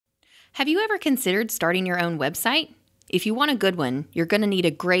Have you ever considered starting your own website? If you want a good one, you're going to need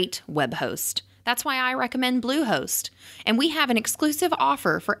a great web host. That's why I recommend Bluehost. And we have an exclusive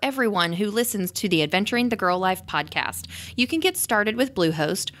offer for everyone who listens to the Adventuring the Girl Life podcast. You can get started with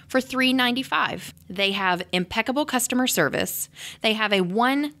Bluehost for $3.95. They have impeccable customer service. They have a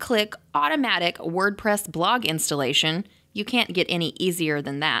one-click automatic WordPress blog installation. You can't get any easier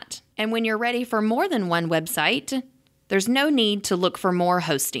than that. And when you're ready for more than one website, there's no need to look for more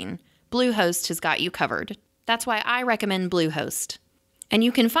hosting. Bluehost has got you covered. That's why I recommend Bluehost. And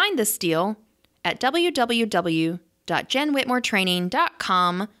you can find this deal at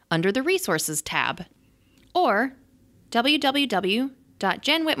www.jenwhitmoretraining.com under the Resources tab, or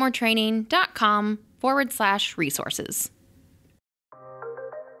www.jenwhitmoretraining.com/resources.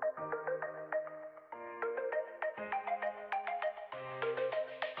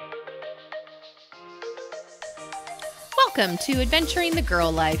 Welcome to Adventuring the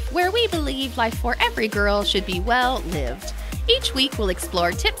Girl Life, where we believe life for every girl should be well lived. Each week, we'll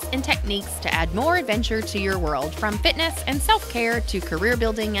explore tips and techniques to add more adventure to your world, from fitness and self-care to career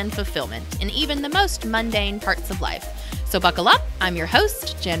building and fulfillment, and even the most mundane parts of life. So buckle up. I'm your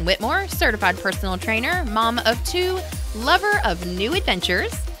host, Jen Whitmore, certified personal trainer, mom of two, lover of new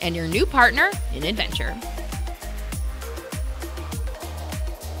adventures, and your new partner in adventure.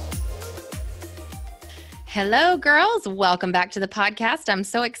 Hello, girls. Welcome back to the podcast. I'm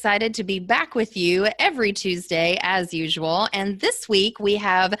so excited to be back with you every Tuesday as usual. And this week we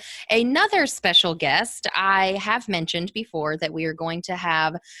have another special guest. I have mentioned before that we are going to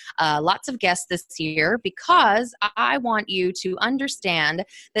have lots of guests this year because I want you to understand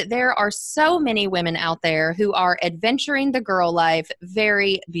that there are so many women out there who are adventuring the girl life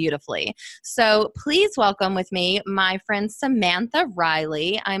very beautifully. So please welcome with me my friend Samantha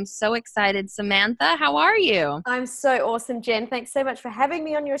Riley. I'm so excited. Samantha, how are you? I'm so awesome, Jen. Thanks so much for having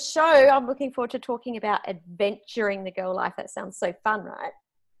me on your show. I'm looking forward to talking about adventuring the girl life. That sounds so fun, right?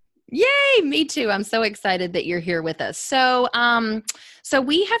 Yay, me too. I'm so excited that you're here with us. So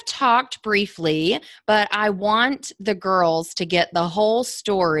we have talked briefly, but I want the girls to get the whole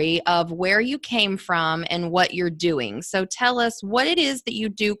story of where you came from and what you're doing. So tell us what it is that you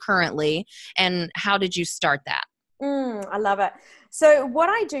do currently and how did you start that? I love it. So what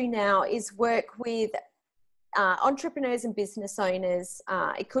I do now is work with entrepreneurs and business owners.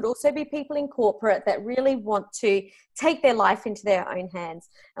 It could also be people in corporate that really want to take their life into their own hands.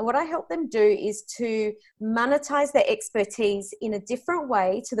 And what I help them do is to monetize their expertise in a different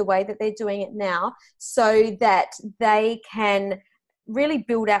way to the way that they're doing it now, so that they can really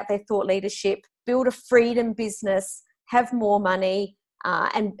build out their thought leadership, build a freedom business, have more money,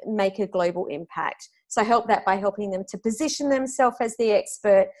 and make a global impact. So I help that by helping them to position themselves as the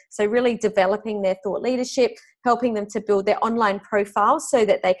expert. So really developing their thought leadership, helping them to build their online profile so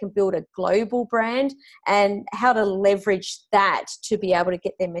that they can build a global brand, and how to leverage that to be able to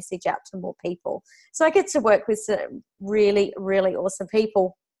get their message out to more people. So I get to work with some really, really awesome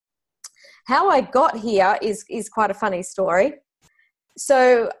people. How I got here is quite a funny story.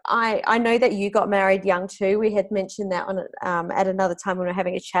 So I know that you got married young too. We had mentioned that at another time when we were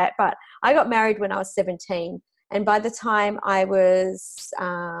having a chat, but I got married when I was 17. And by the time I was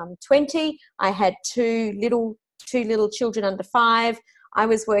 20, I had two little children under 5. I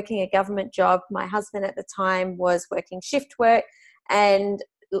was working a government job. My husband at the time was working shift work, and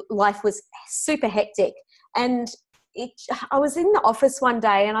life was super hectic. And I was in the office one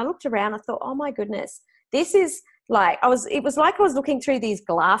day and I looked around, I thought, oh my goodness, this is like, it was like I was looking through these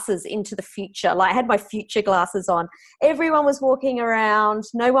glasses into the future. Like I had my future glasses on. Everyone was walking around.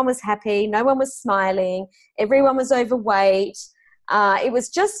 No one was happy. No one was smiling. Everyone was overweight. It was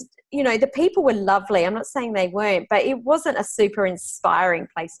just, the people were lovely. I'm not saying they weren't, but it wasn't a super inspiring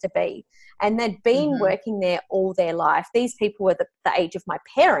place to be. And they'd been working there all their life. These people were the age of my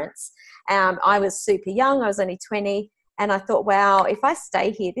parents. I was super young. I was only 20. And I thought, wow, if I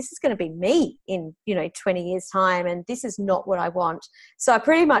stay here, this is going to be me in, 20 years time. And this is not what I want. So I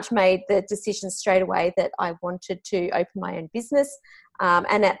pretty much made the decision straight away that I wanted to open my own business.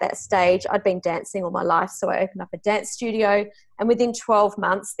 And at that stage, I'd been dancing all my life. So I opened up a dance studio. And within 12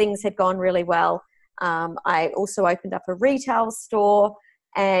 months, things had gone really well. I also opened up a retail store,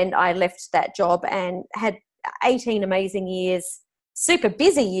 and I left that job and had 18 amazing years. Super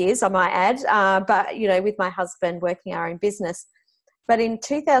busy years, I might add, but, with my husband working our own business. But in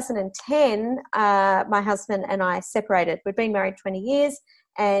 2010, my husband and I separated. We'd been married 20 years,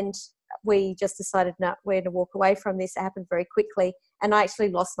 and we just decided, no, we're going to walk away from this. It happened very quickly, and I actually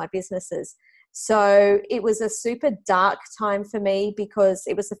lost my businesses. So it was a super dark time for me because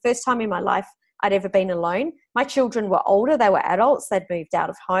it was the first time in my life I'd ever been alone. My children were older. They were adults. They'd moved out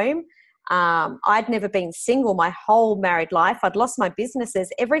of home. I'd never been single my whole married life. I'd lost my businesses.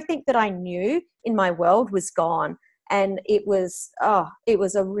 Everything that I knew in my world was gone. And it was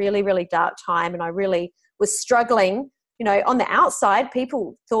a really, really dark time. And I really was struggling. You know, on the outside,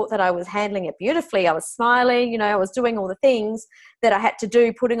 people thought that I was handling it beautifully. I was smiling, you know, I was doing all the things that I had to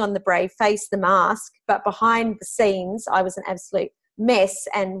do, putting on the brave face, the mask. But behind the scenes, I was an absolute mess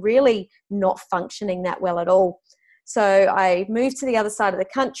and really not functioning that well at all. So I moved to the other side of the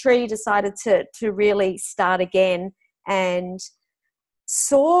country, decided to really start again, and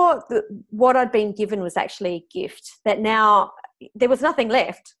saw that what I'd been given was actually a gift, that now there was nothing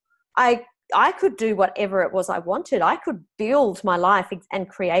left. I could do whatever it was I wanted. I could build my life and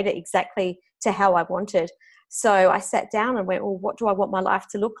create it exactly to how I wanted. So I sat down and went, well, what do I want my life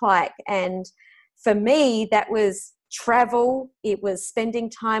to look like? And for me, that was travel. It was spending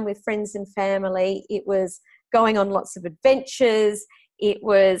time with friends and family. It was going on lots of adventures. It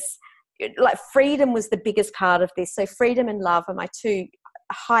was like freedom was the biggest part of this. So freedom and love are my two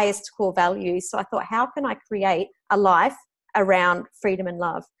highest core values. So I thought, how can I create a life around freedom and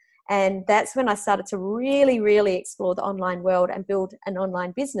love? And that's when I started to really, really explore the online world and build an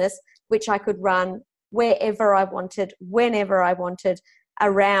online business, which I could run wherever I wanted, whenever I wanted,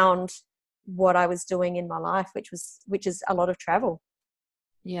 around what I was doing in my life, which is a lot of travel.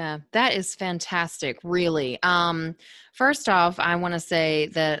 Yeah, that is fantastic, really. First off, I want to say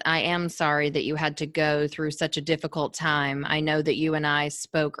that I am sorry that you had to go through such a difficult time. I know that you and I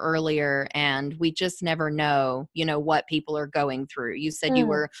spoke earlier, and we just never know, you know, what people are going through. You said you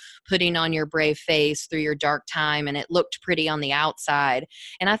were putting on your brave face through your dark time, and it looked pretty on the outside.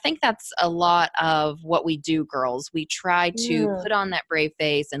 And I think that's a lot of what we do, girls. We try to put on that brave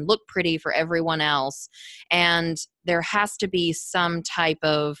face and look pretty for everyone else. And there has to be some type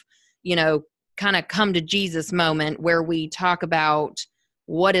of, you know, kind of come to Jesus moment where we talk about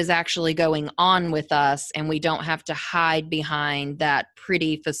what is actually going on with us, and we don't have to hide behind that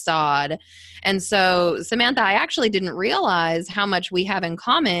pretty facade. And so, Samantha, I actually didn't realize how much we have in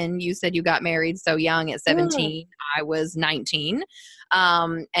common. You said you got married so young at 17. I was 19.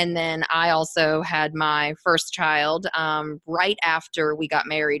 And then I also had my first child right after we got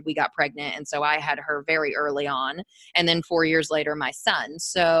married. We got pregnant. And so I had her very early on. And then 4 years later, my son.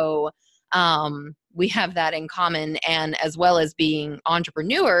 So we have that in common. And as well as being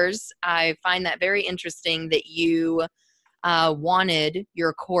entrepreneurs, I find that very interesting that you wanted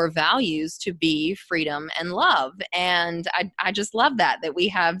your core values to be freedom and love. And I just love that we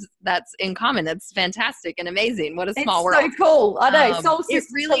have that's in common. That's fantastic and amazing. What a small world. It's so cool. I know. Soul It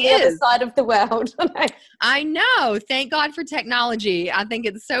Sisters really on the other is. side of the world. I know. Thank God for technology. I think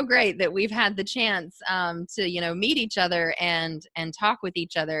it's so great that we've had the chance to, you know, meet each other and talk with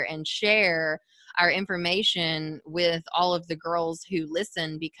each other and share our information with all of the girls who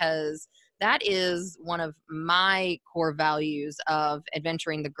listen, because that is one of my core values of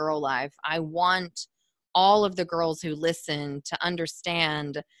Adventuring the Girl Life. I want all of the girls who listen to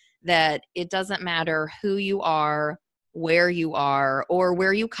understand that it doesn't matter who you are, where you are, or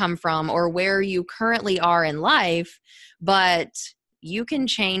where you come from, or where you currently are in life, but you can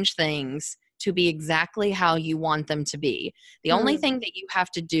change things to be exactly how you want them to be. The only thing that you have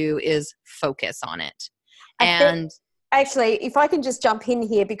to do is focus on it. Actually, if I can just jump in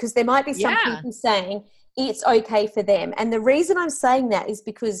here, because there might be some people saying it's okay for them. And the reason I'm saying that is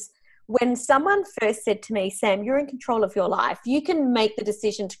because when someone first said to me, Sam, you're in control of your life. You can make the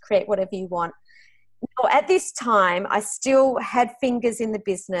decision to create whatever you want. Now, at this time, I still had fingers in the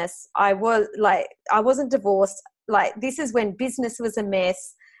business. I wasn't divorced. Like, this is when business was a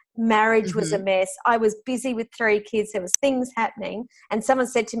mess. Marriage was a mess. I was busy with 3 kids. There was things happening. And someone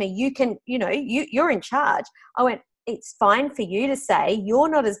said to me, you're in charge. I went, it's fine for you to say you're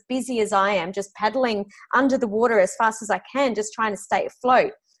not as busy as I am, just paddling under the water as fast as I can, just trying to stay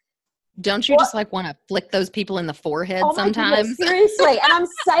afloat. Don't you just like want to flick those people in the forehead sometimes? Goodness, seriously. And I'm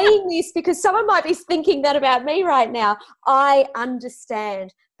saying this because someone might be thinking that about me right now. I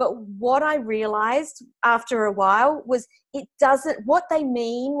understand. But what I realized after a while was what they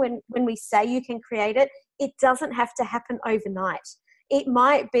mean when we say you can create it, it doesn't have to happen overnight. It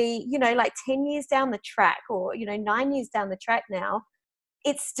might be, like 10 years down the track, or, 9 years down the track now.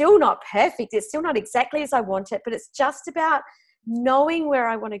 It's still not perfect. It's still not exactly as I want it, but it's just about knowing where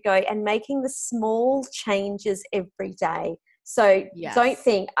I want to go and making the small changes every day. So Don't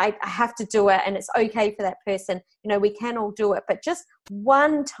think I have to do it and it's okay for that person. We can all do it, but just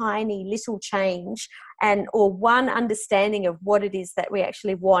one tiny little change or one understanding of what it is that we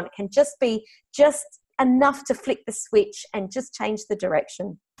actually want can just be enough to flick the switch and just change the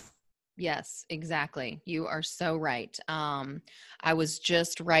direction. Yes, exactly. You are so right. I was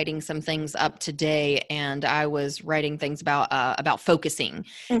just writing some things up today, and I was writing things about focusing.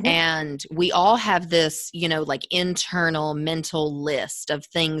 Mm-hmm. And we all have this, like internal mental list of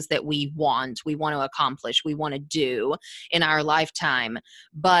things that we want to accomplish, we want to do in our lifetime.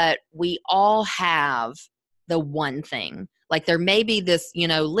 But we all have the one thing. Like there may be this,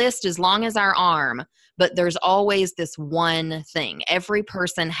 list as long as our arm, but there's always this one thing. Every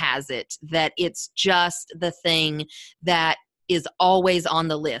person has it, that it's just the thing that is always on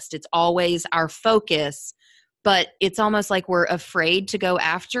the list. It's always our focus, but it's almost like we're afraid to go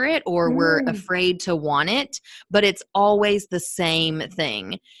after it, or we're Mm. afraid to want it, but it's always the same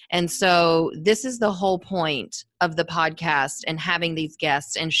thing. And so this is the whole point of the podcast and having these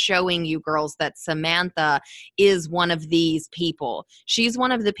guests and showing you girls that Samantha is one of these people. She's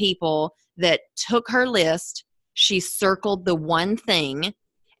one of the people that took her list, she circled the one thing,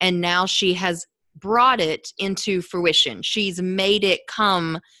 and now she has brought it into fruition. She's made it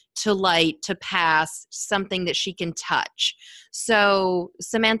come to light, to pass, something that she can touch. So,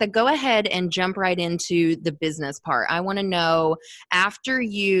 Samantha, go ahead and jump right into the business part. I want to know, after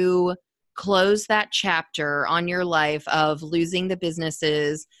you close that chapter on your life of losing the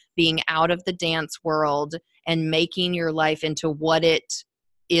businesses, being out of the dance world, and making your life into what it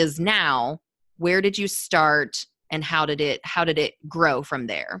is now, where did you start, and how did it grow from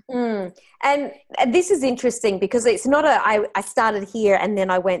there? Mm. And this is interesting because it's not I started here and then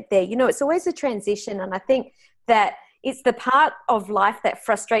I went there. It's always a transition. And I think that it's the part of life that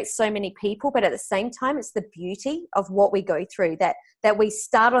frustrates so many people, but at the same time, it's the beauty of what we go through, that we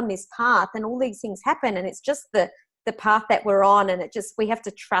start on this path and all these things happen. And it's just the path that we're on. And we have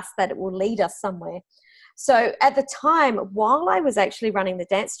to trust that it will lead us somewhere. So at the time, while I was actually running the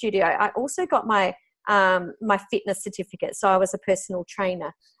dance studio, I also got my fitness certificate. So I was a personal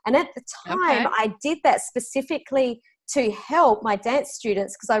trainer. And at the time, Okay. I did that specifically to help my dance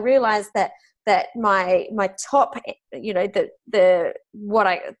students, because I realized that my top, the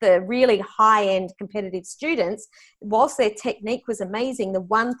really high end competitive students, whilst their technique was amazing, the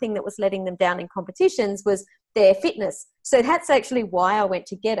one thing that was letting them down in competitions was their fitness. So that's actually why I went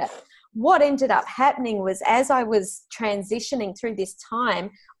to get it. What ended up happening was, as I was transitioning through this time,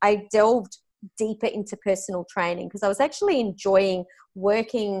 I delved deeper into personal training, because I was actually enjoying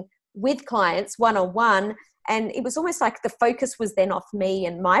working with clients one-on-one. And it was almost like the focus was then off me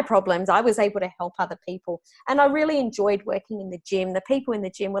and my problems. I was able to help other people. And I really enjoyed working in the gym. The people in the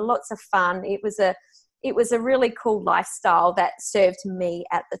gym were lots of fun. It was a really cool lifestyle that served me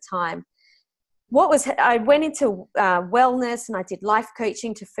at the time. I went into wellness, and I did life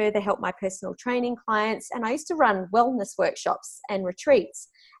coaching to further help my personal training clients. And I used to run wellness workshops and retreats.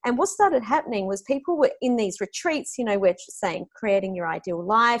 And what started happening was people were in these retreats, we're saying creating your ideal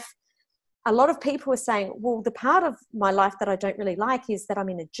life. A lot of people were saying, well, the part of my life that I don't really like is that I'm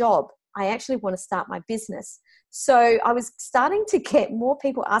in a job. I actually want to start my business. So I was starting to get more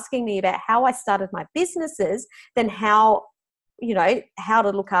people asking me about how I started my businesses than how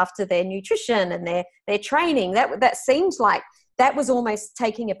to look after their nutrition and their training. That seemed like that was almost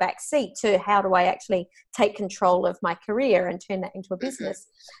taking a back seat to how do I actually take control of my career and turn that into a business.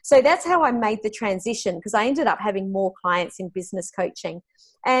 So that's how I made the transition, because I ended up having more clients in business coaching.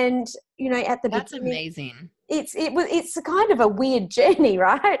 And, at the That's beginning, amazing. it's a kind of a weird journey,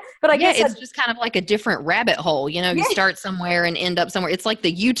 right? But I guess it's just kind of like a different rabbit hole. You start somewhere and end up somewhere. It's like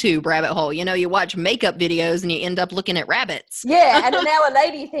the YouTube rabbit hole. You watch makeup videos and you end up looking at rabbits. Yeah, and an hour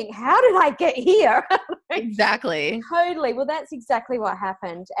later you think, how did I get here? Exactly. Totally. Well, that's exactly what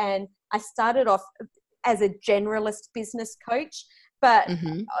happened. And I started off as a generalist business coach. But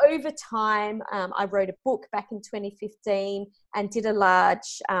over time, I wrote a book back in 2015 and did a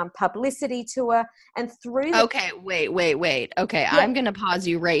large publicity tour. And through Okay, wait. Okay, yeah. I'm going to pause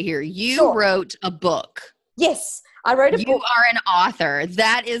you right here. You wrote a book. Yes, I wrote a book. You are an author.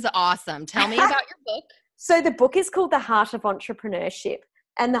 That is awesome. Tell me about your book. So the book is called The Heart of Entrepreneurship.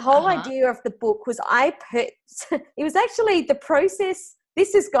 And the whole idea of the book was it was actually the process.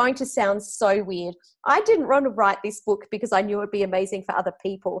 This is going to sound so weird. I didn't want to write this book because I knew it would be amazing for other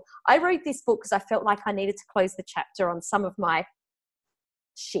people. I wrote this book because I felt like I needed to close the chapter on some of my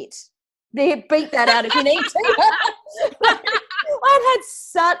shit. Beat that out if you need to. I'd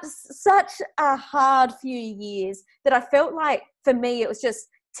had such a hard few years that I felt like, for me, it was just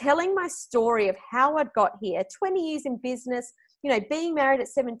telling my story of how I'd got here. 20 years in business, being married at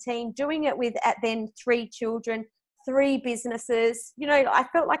 17, doing it with at then 3 children, 3 businesses. I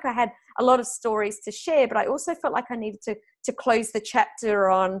felt like I had a lot of stories to share, but I also felt like I needed to close the chapter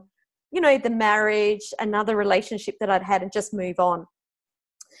on, the marriage, another relationship that I'd had, and just move on.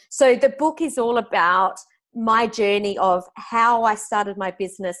 So the book is all about my journey of how I started my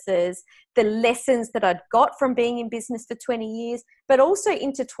businesses, the lessons that I'd got from being in business for 20 years, but also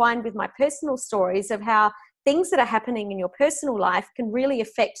intertwined with my personal stories of how things that are happening in your personal life can really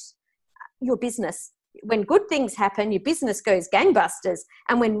affect your business. When good things happen, your business goes gangbusters.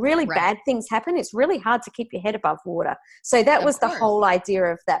 And when really bad things happen, it's really hard to keep your head above water. So that was the whole idea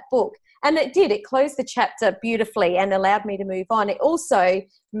of that book. And it did. It closed the chapter beautifully and allowed me to move on. It also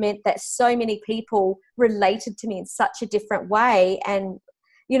meant that so many people related to me in such a different way. And,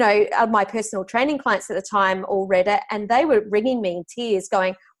 you know, my personal training clients at the time all read it, and they were ringing me in tears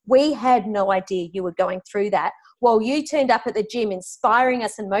going, we had no idea you were going through that. Well, you turned up at the gym inspiring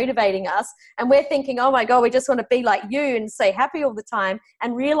us and motivating us. And we're thinking, oh my God, we just want to be like you and stay happy all the time,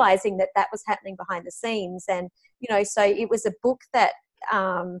 and realizing that that was happening behind the scenes. And, you know, so it was a book that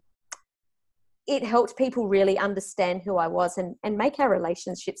it helped people really understand who I was and make our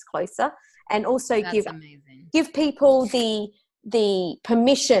relationships closer, and also give people the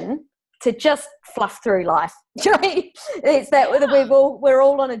permission to just fluff through life. It's that we're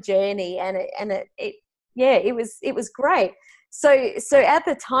all on a journey, and it was great. So at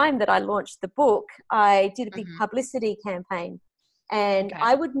the time that I launched the book, I did a big publicity campaign, and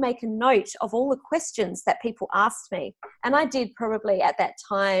I would make a note of all the questions that people asked me. And I did probably at that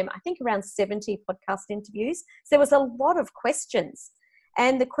time, I think around 70 podcast interviews. So there was a lot of questions.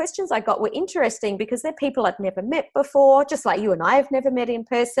 And the questions I got were interesting because they're people I'd never met before, just like you and I have never met in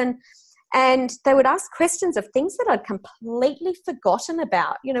person. And they would ask questions of things that I'd completely forgotten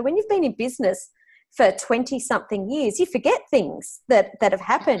about. You know, when you've been in business for 20-something years, you forget things that have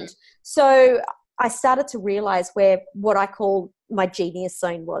happened. So I started to realize where what I call my genius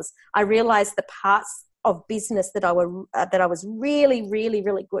zone was. I realized the parts of business that I was really, really,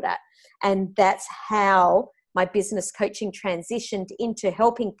 really good at. And that's how my business coaching transitioned into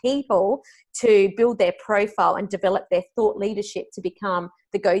helping people to build their profile and develop their thought leadership to become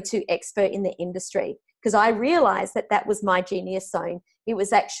the go-to expert in the industry. Because I realized that that was my genius zone. It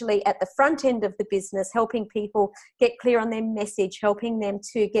was actually at the front end of the business, helping people get clear on their message, helping them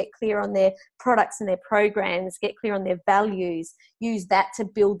to get clear on their products and their programs, get clear on their values, use that to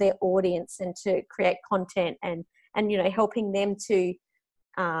build their audience and to create content, and you know, helping them to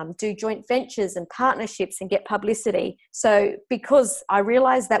do joint ventures and partnerships and get publicity. So because I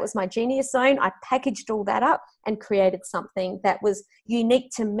realized that was my genius zone, I packaged all that up and created something that was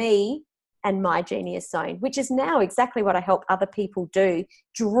unique to me and my genius zone, which is now exactly what I help other people do.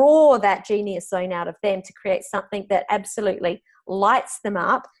 Draw that genius zone out of them to create something that absolutely lights them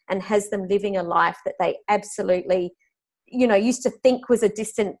up and has them living a life that they absolutely, you know, used to think was a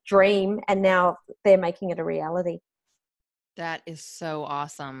distant dream, and now they're making it a reality. That is so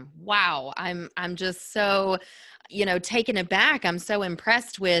awesome. Wow. I'm just so, you know, taken aback. I'm so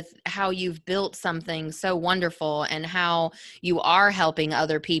impressed with how you've built something so wonderful and how you are helping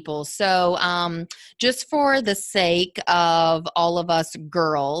other people. So just for the sake of all of us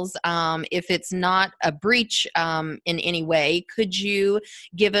girls, if it's not a breach in any way, could you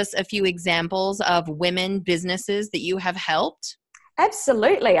give us a few examples of women businesses that you have helped?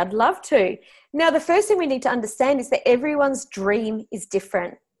 Absolutely. I'd love to. Now, the first thing we need to understand is that everyone's dream is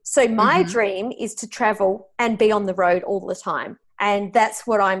different. So my dream is to travel and be on the road all the time. And that's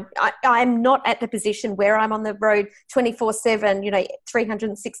what I'm not at the position where I'm on the road 24/7, you know,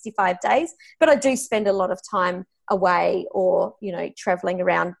 365 days, but I do spend a lot of time away or, you know, traveling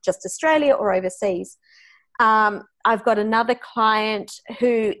around just Australia or overseas. I've got another client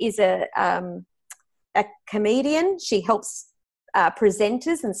who is a comedian. She helps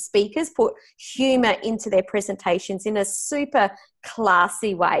presenters and speakers put humor into their presentations in a super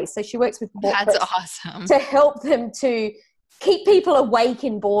classy way. So she works with corporates. That's awesome. To help them to keep people awake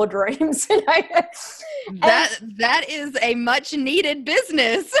in boardrooms. You know? That is a much needed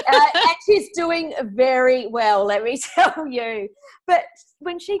business. And she's doing very well, let me tell you. But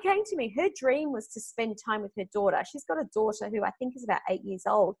when she came to me, her dream was to spend time with her daughter. She's got a daughter who I think is about 8 years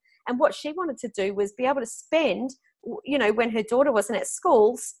old. And what she wanted to do was be able to spend, you know, when her daughter wasn't at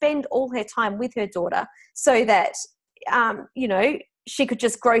school, spend all her time with her daughter so that, you know, she could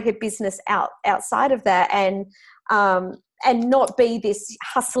just grow her business outside of that and not be this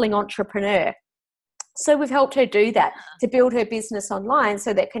hustling entrepreneur. So we've helped her do that, to build her business online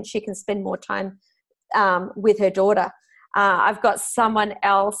so that she can spend more time with her daughter. I've got someone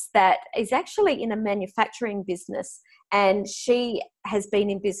else that is actually in a manufacturing business, and she has been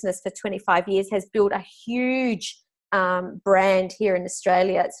in business for 25 years, has built a huge brand here in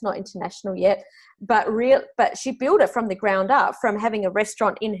Australia. It's not international yet, but she built it from the ground up, from having a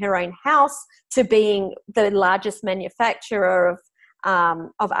restaurant in her own house to being the largest manufacturer of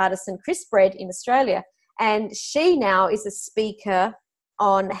of artisan crisp bread in Australia. And she now is a speaker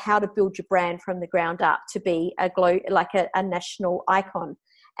on how to build your brand from the ground up to be a national icon.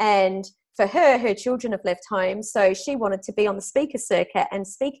 And for her children have left home, so she wanted to be on the speaker circuit and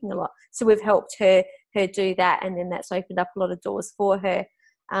speaking a lot. So we've helped her do that, and then that's opened up a lot of doors for her.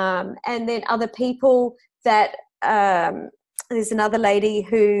 And then other people that there's another lady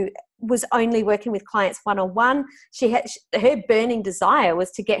who was only working with clients one-on-one. Her burning desire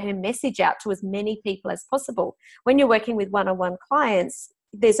was to get her message out to as many people as possible. When you're working with one-on-one clients,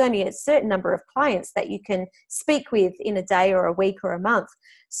 there's only a certain number of clients that you can speak with in a day or a week or a month.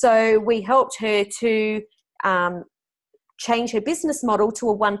 So we helped her to change her business model to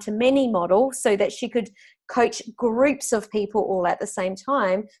a one-to-many model so that she could coach groups of people all at the same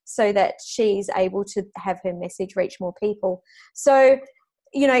time so that she's able to have her message reach more people. So,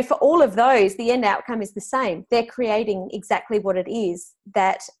 you know, for all of those, the end outcome is the same. They're creating exactly what it is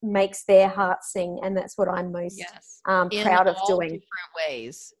that makes their heart sing, and that's what I'm most proud of doing. In different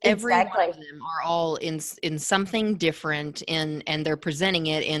ways. Exactly. Every one of them are all in something different, and they're presenting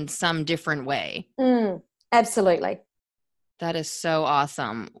it in some different way. Absolutely. That is so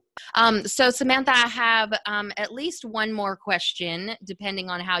awesome. So Samantha, I have at least one more question, depending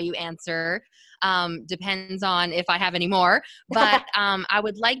on how you answer. Depends on if I have any more. But I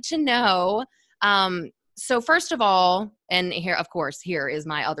would like to know, so first of all, and here, of course, here is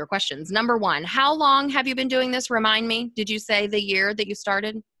my other questions. Number one, how long have you been doing this? Remind me, did you say the year that you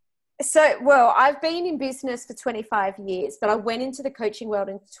started? So, well, I've been in business for 25 years, but I went into the coaching world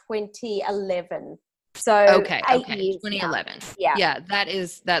in 2011. So okay, 8 years 2011. Now. Yeah,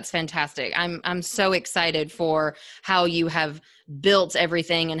 that's fantastic. I'm so excited for how you have built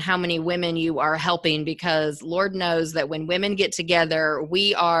everything and how many women you are helping, because Lord knows that when women get together,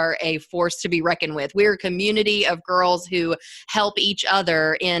 we are a force to be reckoned with. We're a community of girls who help each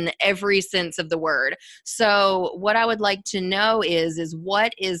other in every sense of the word. So what I would like to know is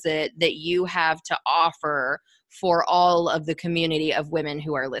what is it that you have to offer for all of the community of women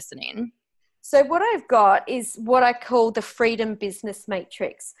who are listening? So what I've got is what I call the Freedom Business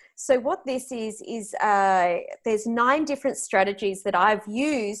Matrix. So what this is there's 9 different strategies that I've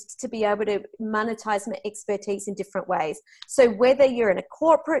used to be able to monetize my expertise in different ways. So whether you're in a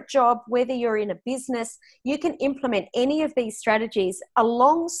corporate job, whether you're in a business, you can implement any of these strategies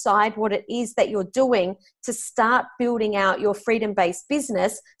alongside what it is that you're doing to start building out your freedom-based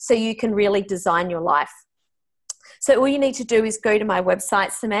business so you can really design your life. So all you need to do is go to my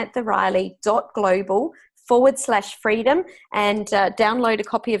website, samanthariley.global/freedom, and download a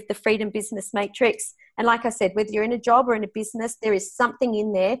copy of the Freedom Business Matrix. And like I said, whether you're in a job or in a business, there is something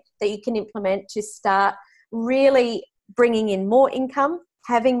in there that you can implement to start really bringing in more income,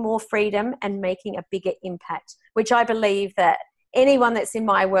 having more freedom, and making a bigger impact, which I believe that anyone that's in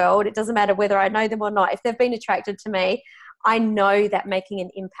my world, it doesn't matter whether I know them or not, if they've been attracted to me, I know that making an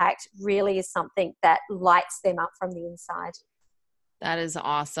impact really is something that lights them up from the inside. That is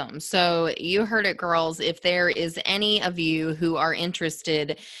awesome. So you heard it, girls. If there is any of you who are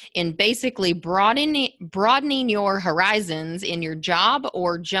interested in basically broadening your horizons in your job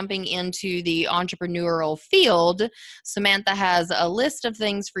or jumping into the entrepreneurial field, Samantha has a list of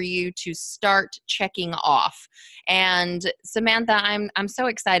things for you to start checking off. And Samantha, I'm so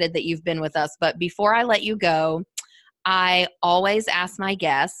excited that you've been with us. But before I let you go, I always ask my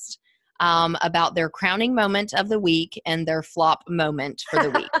guests about their crowning moment of the week and their flop moment for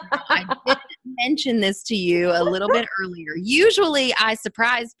the week. I did mention this to you a little bit earlier. Usually I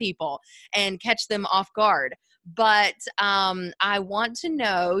surprise people and catch them off guard, but I want to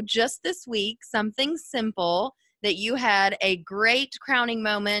know just this week something simple that you had a great crowning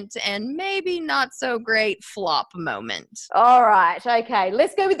moment and maybe not so great flop moment. All right. Okay.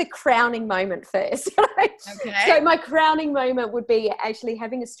 Let's go with the crowning moment first. Okay. So my crowning moment would be actually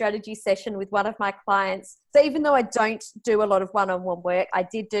having a strategy session with one of my clients. So even though I don't do a lot of one-on-one work, I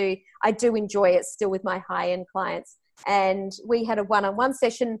do enjoy it still with my high-end clients. And we had a one-on-one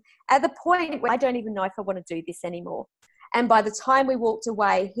session at the point where I don't even know if I want to do this anymore. And by the time we walked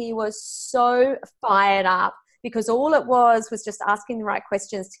away, he was so fired up, because all it was just asking the right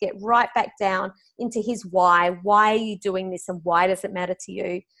questions to get right back down into his why. Why are you doing this, and why does it matter to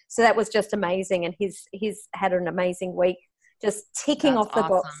you? So that was just amazing. And he's had an amazing week, just ticking off the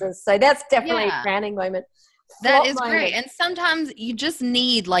boxes. So that's definitely a crowning moment. That is great. And sometimes you just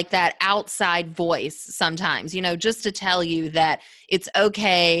need like that outside voice sometimes, just to tell you that it's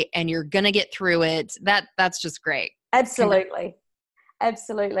okay and you're going to get through it. That's just great. Absolutely.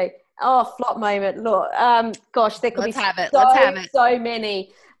 Absolutely. Oh, flop moment. Look, gosh, there could Let's have it. so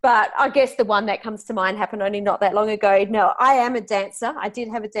many. But I guess the one that comes to mind happened only not that long ago. No, I am a dancer. I did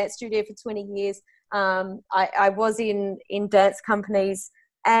have a dance studio for 20 years. I was in dance companies,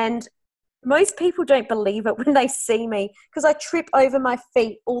 and most people don't believe it when they see me because I trip over my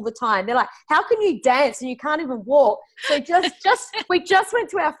feet all the time. They're like, how can you dance and you can't even walk? So we just went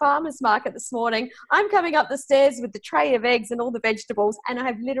to our farmer's market this morning. I'm coming up the stairs with the tray of eggs and all the vegetables, and I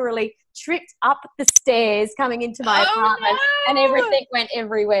have literally tripped up the stairs coming into my apartment, and everything went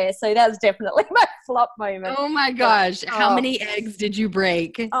everywhere. So that was definitely my flop moment. Oh my gosh. How many eggs did you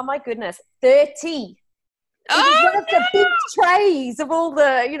break? Oh my goodness. 30. It was one of the big trays of all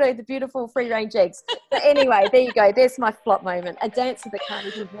the, the beautiful free-range eggs. But anyway, there you go. There's my flop moment. A dancer that can't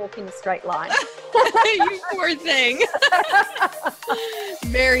even walk in a straight line. You poor thing.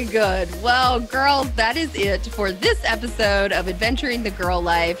 Very good. Well, girls, that is it for this episode of Adventuring the Girl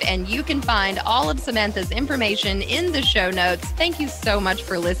Life. And you can find all of Samantha's information in the show notes. Thank you so much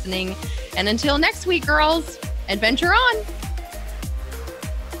for listening. And until next week, girls, adventure on.